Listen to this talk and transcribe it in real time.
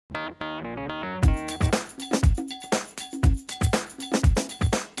Hi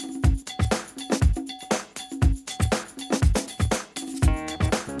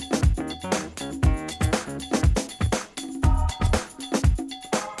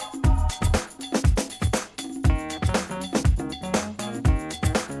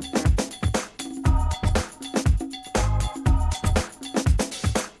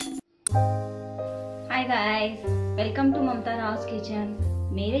guys, welcome to Mamata Rouse kitchen.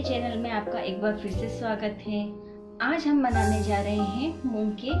 मेरे channel में आपका एक बार फिर से स्वागत है। आज हम बनाने जा रहे हैं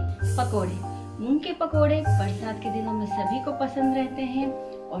मूंग के पकोड़े। मूंग के पकोड़े बरसात के दिनों में सभी को पसंद रहते हैं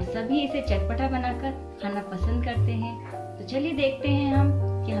और सभी इसे चटपटा बनाकर खाना पसंद करते हैं। तो चलिए देखते हैं हम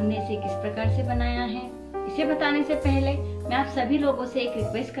कि हमने इसे किस प्रकार से बनाया है। इसे बताने से पहले मैं आप सभी लोगों से एक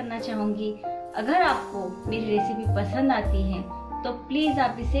रिक्वेस्ट करना चाहूंगी। अगर आपको मेरी रेसिपी पसंद आती है तो प्लीज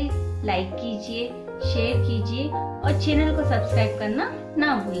आप इसे लाइक कीजिए, शेयर कीजिए और चैनल को सब्सक्राइब करना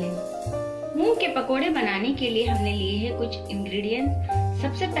ना भूलें। मूंग के पकोड़े बनाने के लिए हमने लिए हैं कुछ इंग्रेडिएंट्स।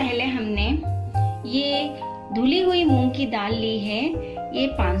 सबसे पहले हमने ये धुली हुई मूंग की दाल ली है। ये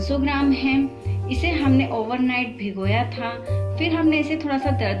 500 ग्राम है। इसे हमने ओवरनाइट भिगोया था, फिर हमने इसे थोड़ा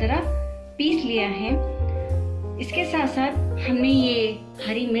सा दरदरा पीस लिया है। इसके साथ साथ हमने ये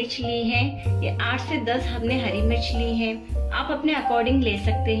हरी मिर्च ली है। ये 8 से 10 हमने हरी मिर्च ली है। आप अपने अकॉर्डिंग ले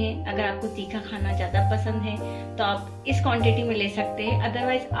सकते हैं। अगर आपको तीखा खाना ज्यादा पसंद है तो आप इस क्वांटिटी में ले सकते हैं,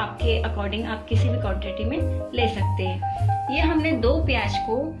 अदरवाइज आपके अकॉर्डिंग आप किसी भी क्वांटिटी में ले सकते हैं। ये हमने 2 प्याज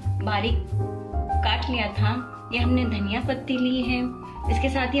को बारीक काट लिया था। ये हमने धनिया पत्ती ली है। इसके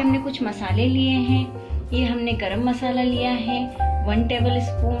साथ ही हमने कुछ मसाले लिए हैं। ये हमने गरम मसाला लिया है 1 टेबल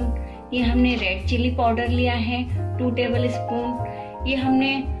स्पून। ये हमने रेड चिल्ली पाउडर लिया है 2 टेबल स्पून। ये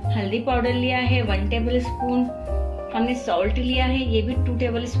हमने हल्दी पाउडर लिया है 1 टेबल स्पून। हमने सॉल्ट लिया है, ये भी 2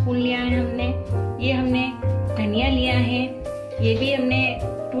 टेबल स्पून लिया है हमने। ये हमने धनिया लिया है, ये भी हमने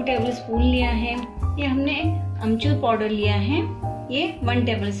 2 टेबल स्पून लिया है। ये हमने अमचूर पाउडर लिया है, ये 1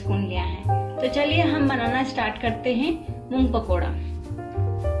 टेबल स्पून लिया है। तो चलिए हम बनाना स्टार्ट करते हैं मूंग पकोड़ा।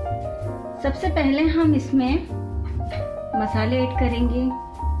 सबसे पहले हम इसमें मसाले ऐड करेंगे।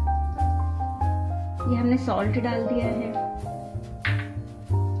 ये हमने सॉल्ट डाल दिया है।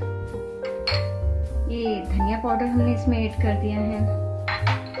 ये धनिया पाउडर हमने इसमें ऐड कर दिया है।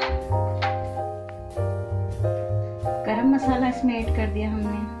 गरम मसाला इसमें ऐड कर दिया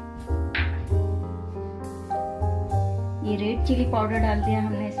हमने। ये रेड चिली पाउडर डाल दिया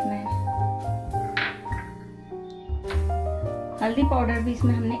हमने इसमें। हल्दी पाउडर भी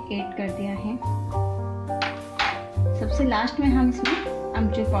इसमें हमने ऐड कर दिया है। सबसे लास्ट में हम इसमें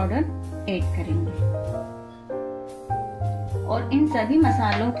अमचूर पाउडर ऐड करेंगे और इन सभी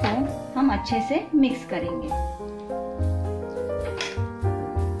मसालों को हम अच्छे से मिक्स करेंगे।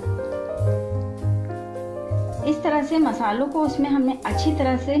 इस तरह से मसालों को उसमें हमने अच्छी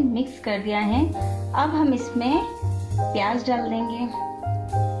तरह से मिक्स कर दिया है। अब हम इसमें प्याज डाल देंगे,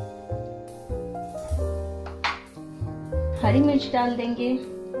 हरी मिर्च डाल देंगे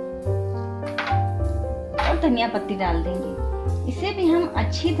और धनिया पत्ती डाल देंगे। इसे भी हम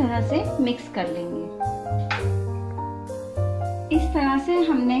अच्छी तरह से मिक्स कर लेंगे। इस तरह से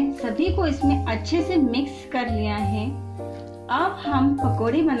हमने सभी को इसमें अच्छे से मिक्स कर लिया है। अब हम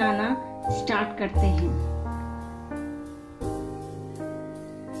पकोड़े बनाना स्टार्ट करते हैं।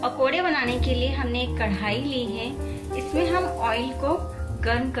 पकोड़े बनाने के लिए हमने एक कढ़ाई ली है। इसमें हम ऑयल को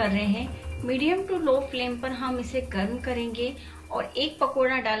गर्म कर रहे हैं। मीडियम टू लो फ्लेम पर हम इसे गर्म करेंगे और एक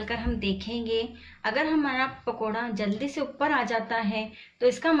पकोड़ा डालकर हम देखेंगे। अगर हमारा पकोड़ा जल्दी से ऊपर आ जाता है तो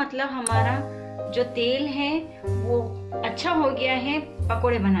इसका मतलब हमारा जो तेल है वो अच्छा हो गया है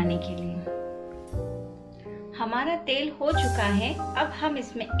पकोड़े बनाने के लिए। हमारा तेल हो चुका है। अब हम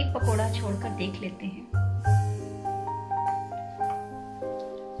इसमें एक पकोड़ा छोड़कर देख लेते हैं।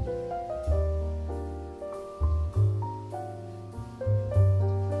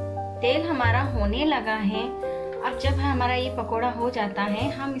 तेल हमारा होने लगा है। अब जब हमारा ये पकोड़ा हो जाता है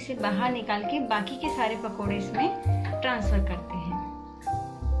हम इसे बाहर निकाल के बाकी के सारे पकोड़े इसमें ट्रांसफर करते हैं।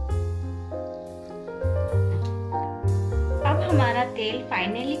 अब हमारा तेल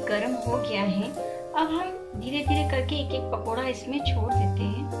फाइनली गर्म हो गया है। अब हम धीरे धीरे करके एक एक पकोड़ा इसमें छोड़ देते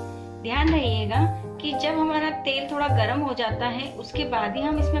हैं। ध्यान रहिएगा कि जब हमारा तेल थोड़ा गर्म हो जाता है उसके बाद ही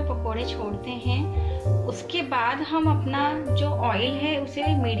हम इसमें पकोड़े छोड़ते हैं। उसके बाद हम अपना जो ऑयल है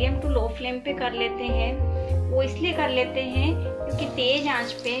उसे मीडियम टू लो फ्लेम पे कर लेते हैं। वो इसलिए कर लेते हैं क्योंकि तेज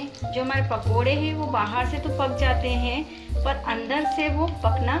आंच पे जो हमारे पकोड़े हैं वो बाहर से तो पक जाते हैं पर अंदर से वो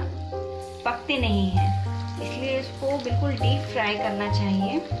पकते नहीं हैं। इसलिए इसको बिल्कुल डीप फ्राई करना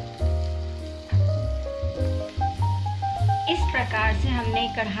चाहिए। इस प्रकार से हमने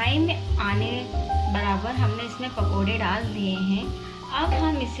कढ़ाई में आने बराबर हमने इसमें पकोड़े डाल दिए हैं। अब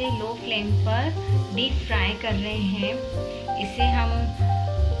हम इसे लो फ्लेम पर डीप फ्राई कर रहे हैं। इसे हम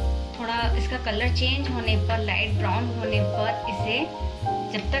थोड़ा इसका कलर चेंज होने पर, लाइट ब्राउन होने पर इसे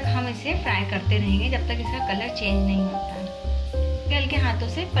जब तक हम इसे फ्राई करते रहेंगे जब तक इसका कलर चेंज नहीं होता। हल्के हाथों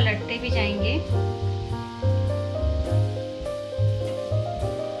से पलटते भी जाएंगे।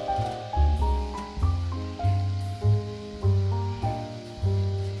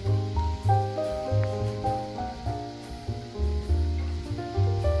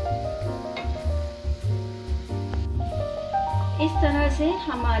 इस तरह से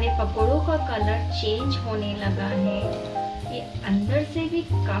हमारे पकोड़ों का कलर चेंज होने लगा है। ये अंदर से भी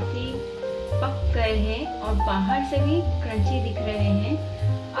काफी पक गए हैं और बाहर से भी क्रंची दिख रहे हैं।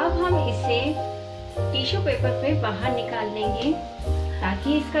 अब हम इसे टिश्यू पेपर पे बाहर निकाल लेंगे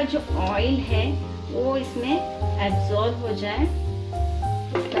ताकि इसका जो ऑयल है वो इसमें एब्जॉर्ब हो जाए।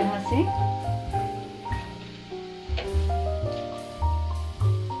 इस तरह से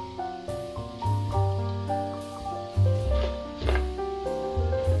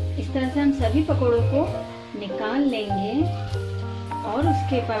इस तरह से हम सभी पकोड़ों को निकाल लेंगे और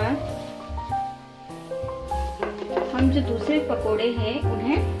उसके बाद हम जो दूसरे पकोड़े हैं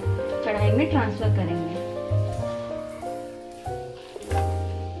उन्हें कढ़ाई में ट्रांसफर करेंगे।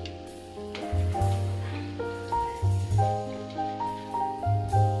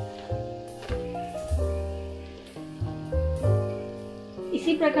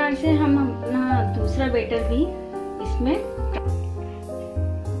 इसी प्रकार से हम अपना दूसरा बैटर भी इसमें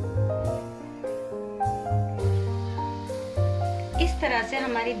इस तरह से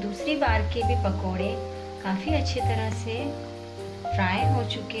हमारी दूसरी बार के भी पकोड़े काफी अच्छी तरह से फ्राई हो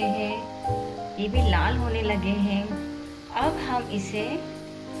चुके हैं। ये भी लाल होने लगे हैं। अब हम इसे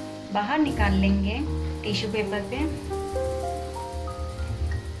बाहर निकाल लेंगे टिश्यू पेपर पे।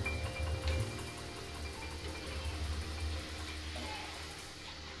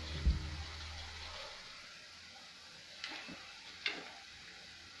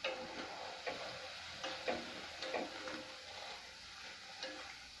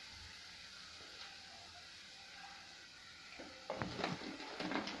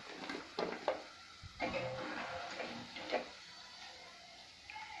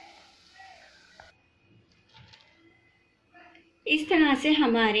 इस तरह से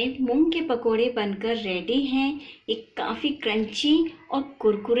हमारे मूंग के पकोड़े बनकर रेडी हैं। ये काफ़ी क्रंची और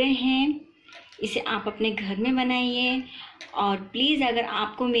कुरकुरे हैं। इसे आप अपने घर में बनाइए और प्लीज़ अगर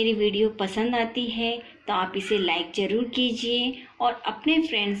आपको मेरी वीडियो पसंद आती है तो आप इसे लाइक ज़रूर कीजिए और अपने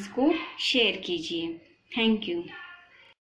फ्रेंड्स को शेयर कीजिए। Thank you.